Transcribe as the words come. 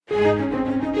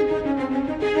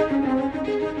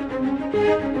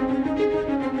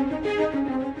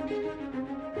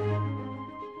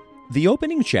The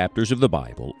opening chapters of the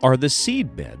Bible are the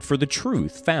seedbed for the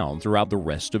truth found throughout the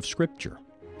rest of Scripture.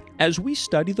 As we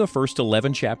study the first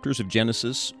 11 chapters of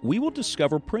Genesis, we will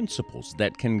discover principles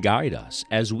that can guide us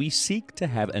as we seek to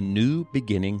have a new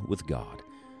beginning with God.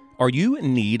 Are you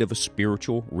in need of a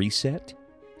spiritual reset?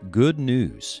 Good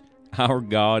news. Our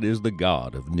God is the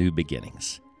God of new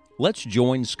beginnings. Let's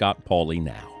join Scott Pauley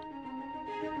now.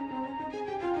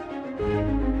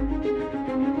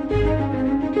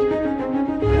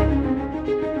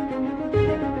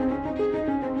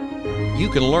 You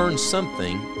can learn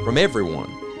something from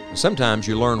everyone. Sometimes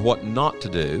you learn what not to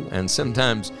do, and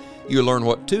sometimes you learn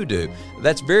what to do.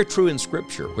 That's very true in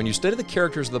Scripture. When you study the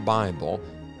characters of the Bible,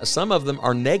 some of them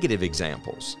are negative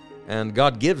examples, and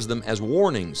God gives them as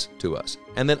warnings to us.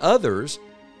 And then others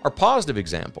are positive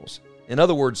examples. In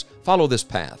other words, follow this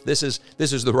path. This is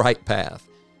the right path.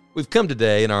 We've come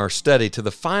today in our study to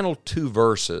the final two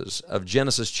verses of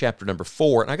Genesis chapter number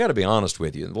 4, and I got to be honest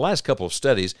with you, the last couple of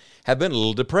studies have been a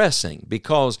little depressing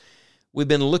because we've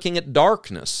been looking at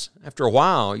darkness. After a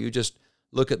while, you just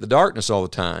look at the darkness all the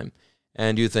time,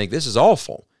 and you think, this is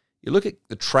awful. You look at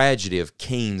the tragedy of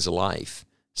Cain's life.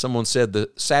 Someone said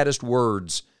the saddest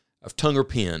words of tongue or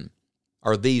pen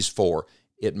are these four: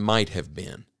 it might have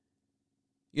been.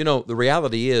 You know, the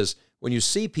reality is, when you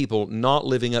see people not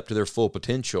living up to their full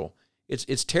potential,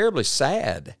 it's terribly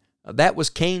sad. That was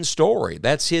Cain's story.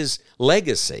 That's his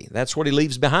legacy. That's what he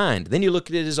leaves behind. Then you look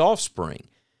at his offspring.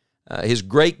 His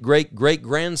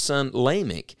great-great-great-grandson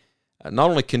Lamech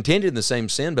not only continued in the same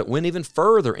sin, but went even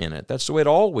further in it. That's the way it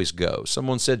always goes.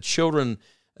 Someone said children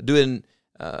do in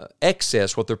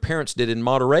excess what their parents did in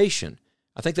moderation.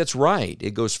 I think that's right.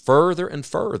 It goes further and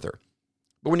further.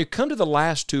 But when you come to the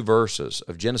last two verses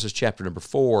of Genesis chapter number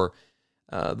 4,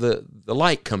 the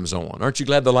light comes on. Aren't you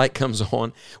glad the light comes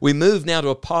on? We move now to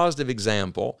a positive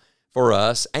example for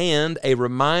us and a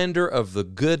reminder of the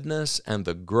goodness and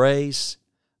the grace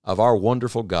of our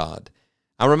wonderful God.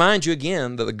 I remind you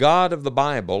again that the God of the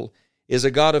Bible is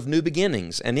a God of new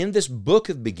beginnings, and in this book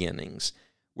of beginnings,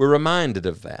 we're reminded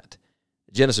of that.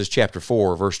 Genesis chapter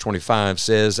 4, verse 25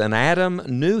 says, "And Adam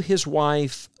knew his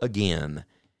wife again,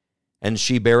 and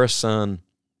she bare a son,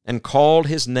 and called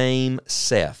his name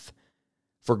Seth.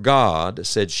 For God,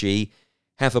 said she,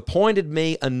 hath appointed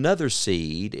me another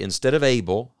seed instead of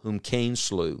Abel, whom Cain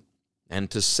slew. And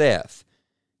to Seth,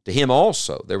 to him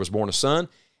also there was born a son,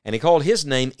 and he called his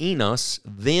name Enos.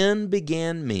 Then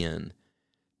began men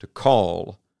to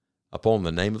call upon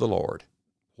the name of the Lord."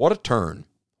 What a turn.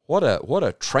 What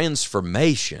a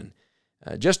transformation.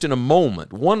 Just in a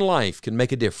moment, one life can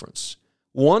make a difference.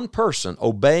 One person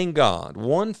obeying God,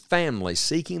 one family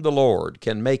seeking the Lord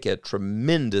can make a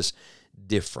tremendous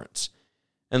difference.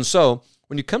 And so,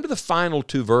 when you come to the final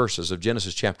two verses of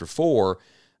Genesis chapter 4,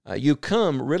 you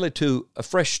come really to a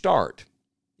fresh start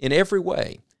in every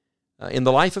way. In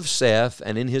the life of Seth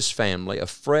and in his family, a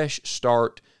fresh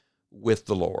start with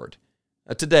the Lord.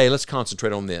 Today, let's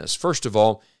concentrate on this. First of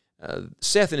all,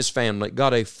 Seth and his family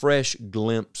got a fresh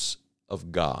glimpse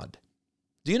of God.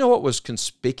 Do you know what was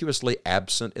conspicuously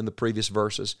absent in the previous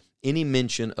verses? Any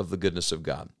mention of the goodness of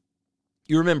God.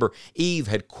 You remember, Eve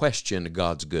had questioned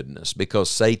God's goodness because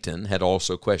Satan had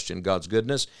also questioned God's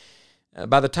goodness.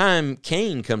 By the time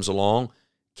Cain comes along,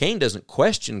 Cain doesn't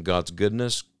question God's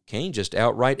goodness. Cain just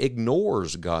outright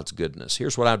ignores God's goodness.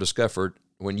 Here's what I've discovered.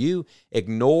 When you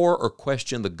ignore or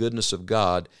question the goodness of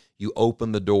God, you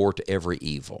open the door to every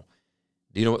evil.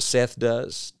 Do you know what Seth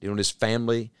does? Do you know what his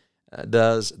family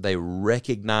does? They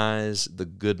recognize the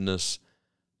goodness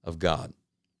of God.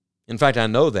 In fact, I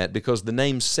know that because the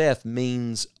name Seth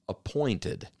means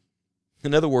appointed.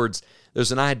 In other words,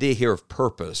 there's an idea here of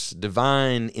purpose,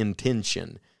 divine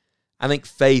intention. I think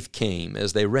faith came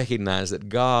as they recognized that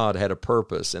God had a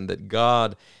purpose and that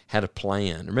God had a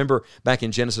plan. Remember, back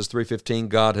in Genesis 3:15,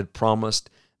 God had promised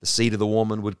the seed of the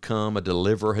woman would come, a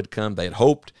deliverer had come. They had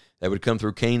hoped that would come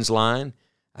through Cain's line.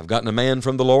 "I've gotten a man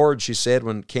from the Lord," she said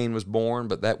when Cain was born,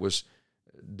 but that was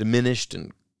diminished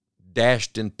and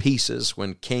dashed in pieces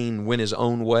when Cain went his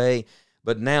own way.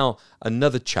 But now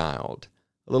another child,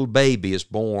 a little baby, is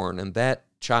born, and that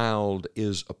child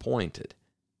is appointed.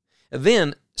 And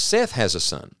then Seth has a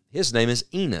son. His name is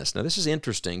Enos. Now this is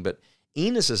interesting, but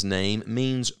Enos's name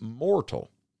means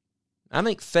mortal. I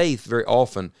think faith very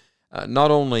often not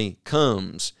only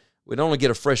comes, we don't only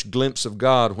get a fresh glimpse of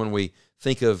God when we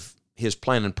think of his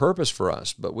plan and purpose for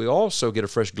us, but we also get a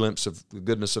fresh glimpse of the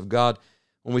goodness of God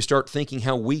when we start thinking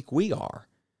how weak we are.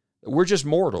 We're just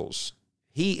mortals.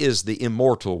 He is the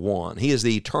immortal one. He is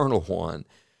the eternal one.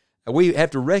 We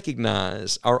have to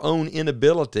recognize our own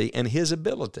inability and his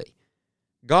ability.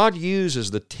 God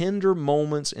uses the tender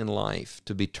moments in life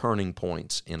to be turning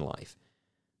points in life.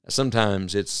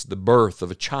 Sometimes it's the birth of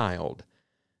a child.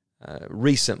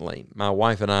 Recently, my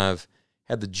wife and I have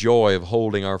had the joy of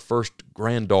holding our first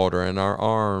granddaughter in our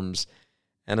arms.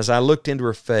 And as I looked into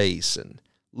her face and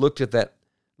looked at that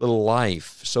little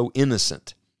life, so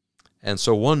innocent and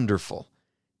so wonderful,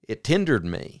 it tendered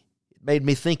me. It made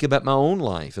me think about my own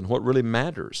life and what really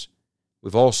matters.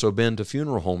 We've also been to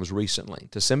funeral homes recently,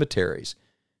 to cemeteries,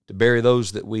 to bury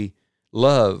those that we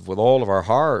love with all of our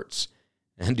hearts.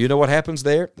 And do you know what happens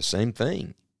there? The same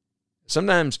thing.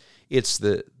 Sometimes it's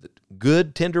the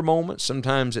good tender moments,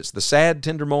 sometimes it's the sad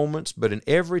tender moments, but in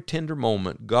every tender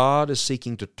moment, God is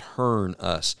seeking to turn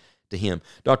us to Him.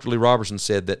 Dr. Lee Robertson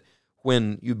said that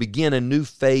when you begin a new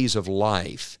phase of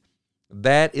life,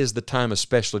 that is the time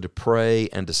especially to pray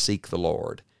and to seek the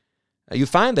Lord. You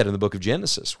find that in the book of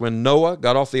Genesis. When Noah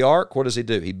got off the ark, what does he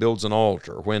do? He builds an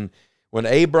altar. When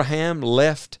Abraham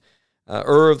left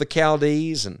Ur of the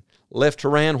Chaldees and left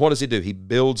Haran, what does he do? He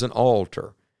builds an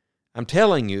altar. I'm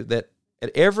telling you that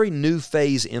at every new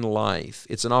phase in life,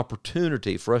 it's an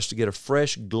opportunity for us to get a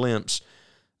fresh glimpse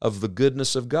of the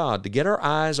goodness of God, to get our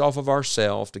eyes off of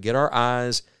ourselves, to get our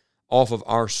eyes off of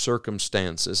our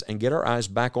circumstances, and get our eyes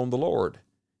back on the Lord.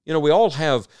 You know, we all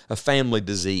have a family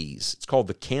disease. It's called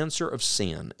the cancer of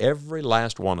sin. Every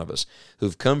last one of us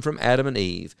who've come from Adam and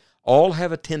Eve all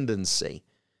have a tendency,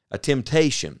 a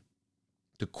temptation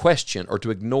to question or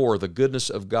to ignore the goodness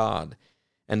of God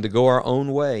and to go our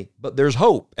own way. But there's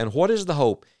hope. And what is the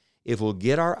hope? If we'll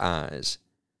get our eyes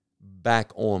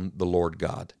back on the Lord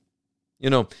God. You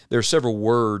know, there are several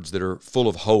words that are full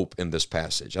of hope in this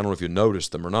passage. I don't know if you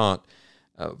noticed them or not.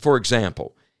 For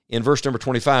example, in verse number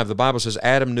 25, the Bible says,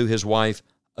 Adam knew his wife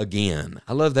again.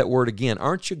 I love that word again.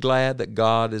 Aren't you glad that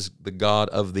God is the God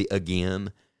of the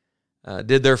again?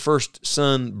 Did their first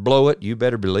son blow it? You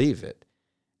better believe it.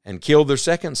 And killed their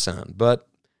second son, but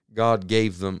God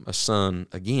gave them a son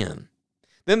again.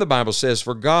 Then the Bible says,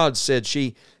 for God said,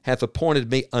 she hath appointed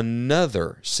me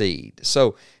another seed.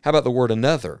 So how about the word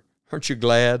another? Aren't you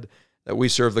glad that we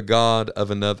serve the God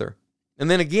of another? And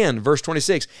then again, verse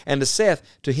 26, and to Seth,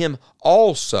 to him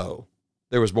also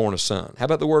there was born a son. How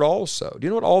about the word also? Do you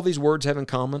know what all these words have in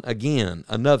common? Again,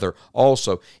 another,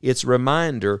 also. It's a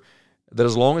reminder that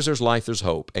as long as there's life, there's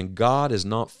hope, and God is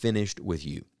not finished with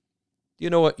you. Do you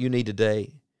know what you need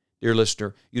today, dear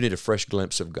listener? You need a fresh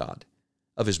glimpse of God,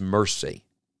 of His mercy,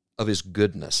 of His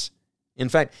goodness. In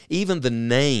fact, even the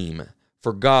name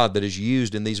for God that is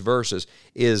used in these verses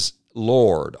is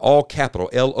Lord, all capital,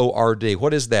 L-O-R-D.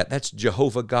 What is that? That's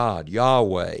Jehovah God,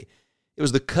 Yahweh. It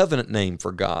was the covenant name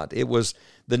for God. It was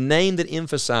the name that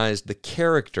emphasized the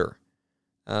character,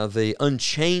 the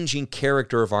unchanging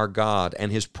character of our God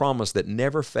and His promise that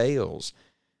never fails.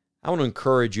 I want to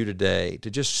encourage you today to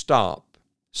just stop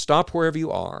wherever you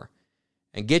are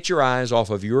and get your eyes off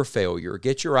of your failure.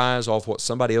 Get your eyes off what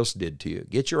somebody else did to you.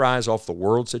 Get your eyes off the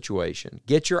world situation.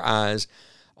 Get your eyes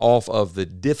off of the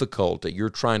difficulty you're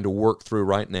trying to work through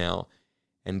right now,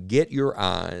 and get your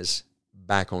eyes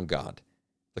back on God.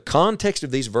 The context of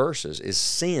these verses is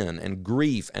sin and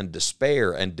grief and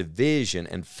despair and division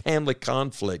and family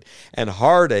conflict and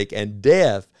heartache and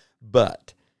death,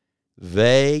 but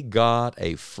they got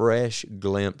a fresh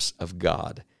glimpse of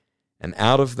God. And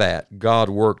out of that, God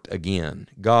worked again.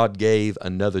 God gave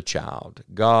another child.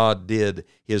 God did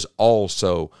His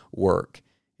also work.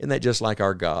 Isn't that just like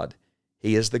our God?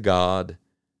 He is the God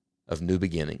of new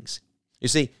beginnings. You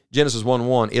see, Genesis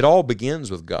 1:1, it all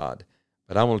begins with God.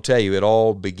 But I want to tell you, it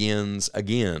all begins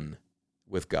again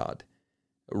with God.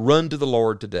 Run to the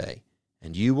Lord today,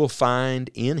 and you will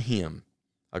find in Him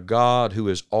a God who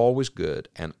is always good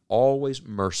and always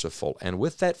merciful. And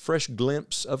with that fresh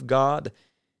glimpse of God,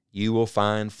 you will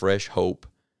find fresh hope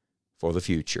for the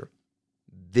future.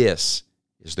 This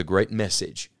is the great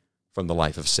message from the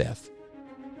life of Seth.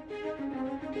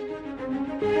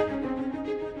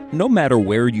 No matter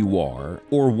where you are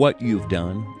or what you've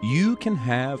done, you can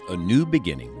have a new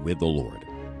beginning with the Lord.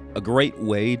 A great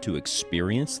way to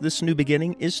experience this new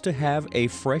beginning is to have a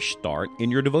fresh start in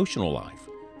your devotional life.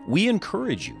 We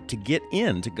encourage you to get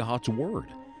into God's Word.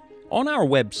 On our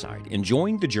website,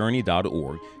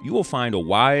 enjoyingthejourney.org, you will find a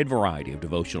wide variety of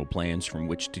devotional plans from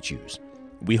which to choose.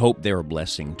 We hope they're a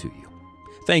blessing to you.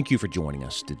 Thank you for joining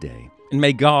us today, and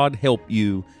may God help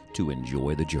you to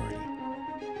enjoy the journey.